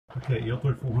Okay,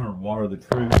 EL-3400 water, the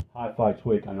true hi-fi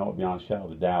tweak. I know it'll be on a shadow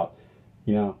of a doubt.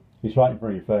 You know, it's right in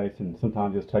front of your face, and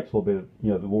sometimes it just takes a little bit of,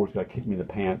 you know, the Lord's got to kick me in the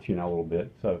pants, you know, a little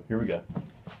bit. So here we go.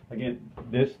 Again,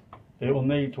 it will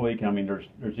need tweaking. I mean, there's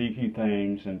EQ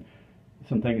things and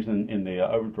some things in the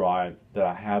overdrive that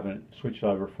I haven't switched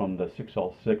over from the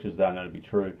 6L6s that I know to be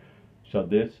true. So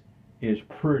this is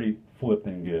pretty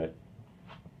flipping good.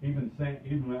 Even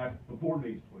before it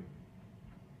needs tweaking.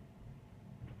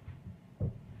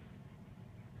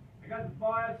 I got the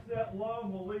bias set low,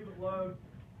 and we'll leave it low.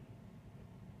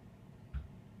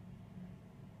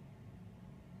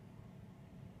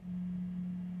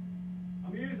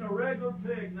 I'm using a regular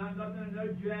pick, no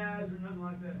jazz or nothing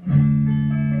like that.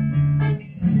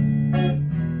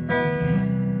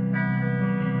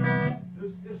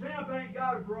 This amp ain't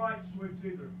got a bright switch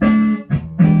either.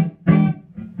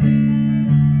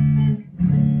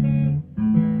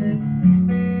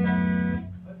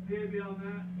 Let's heavy on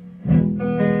that.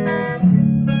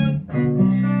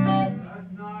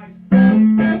 That's nice.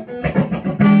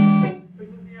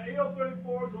 Yeah,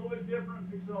 EL-34 is a little bit different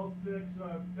than 6L6, so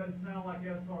it doesn't sound like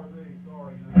SRV,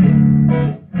 sorry.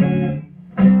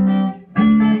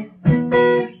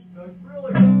 So it's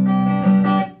really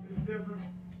different.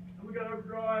 And we got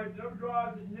overdrive. The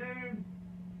overdrive is at noon.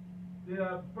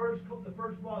 The first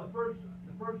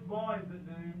volume is at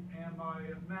noon, and my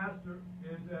master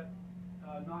is at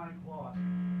 9 o'clock.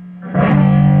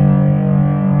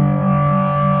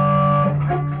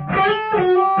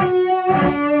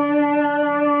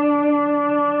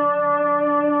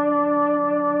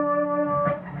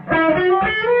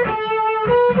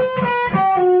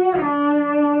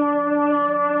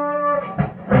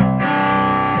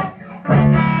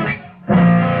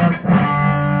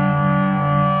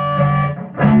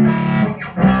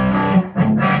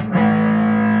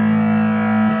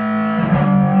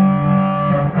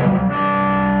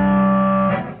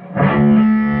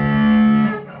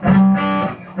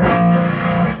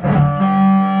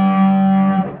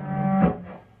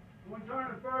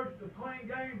 The clean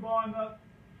gain volume up.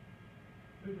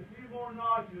 There's a few more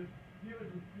notches. Give it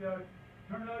some,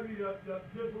 turn it over to just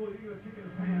a little, you kick in the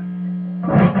pants.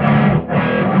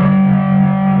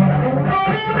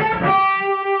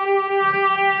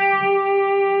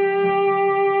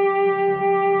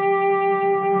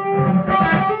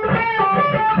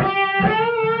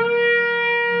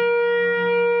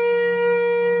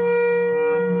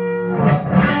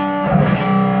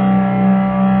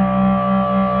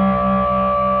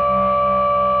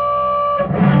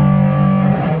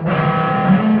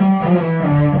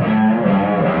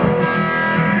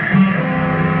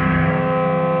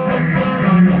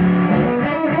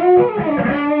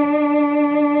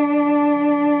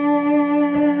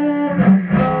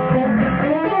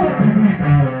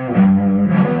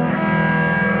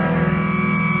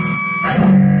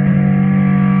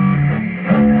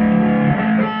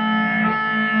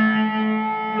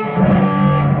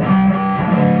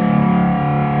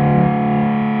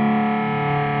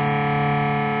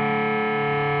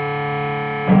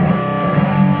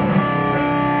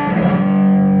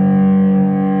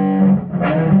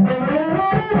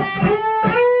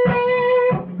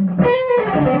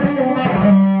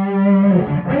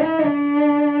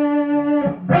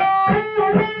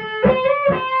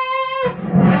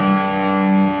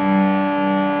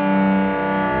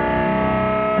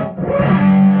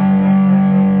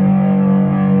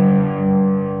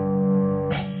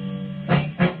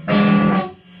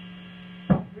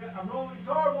 I'm rolling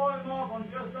guitar volume off on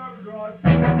just overdrive.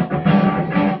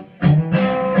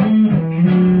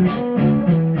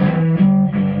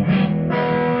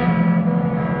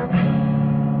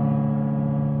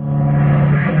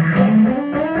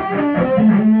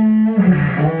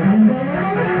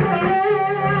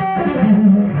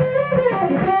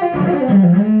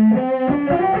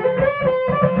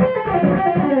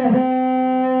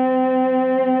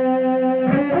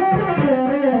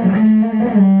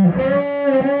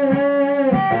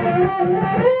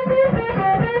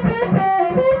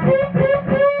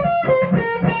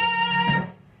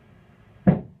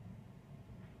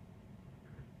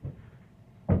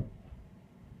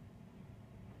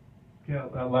 Yeah,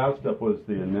 that loud stuff was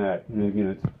the neck, and again,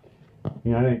 it's,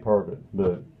 you know, it ain't perfect,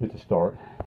 but it's a start.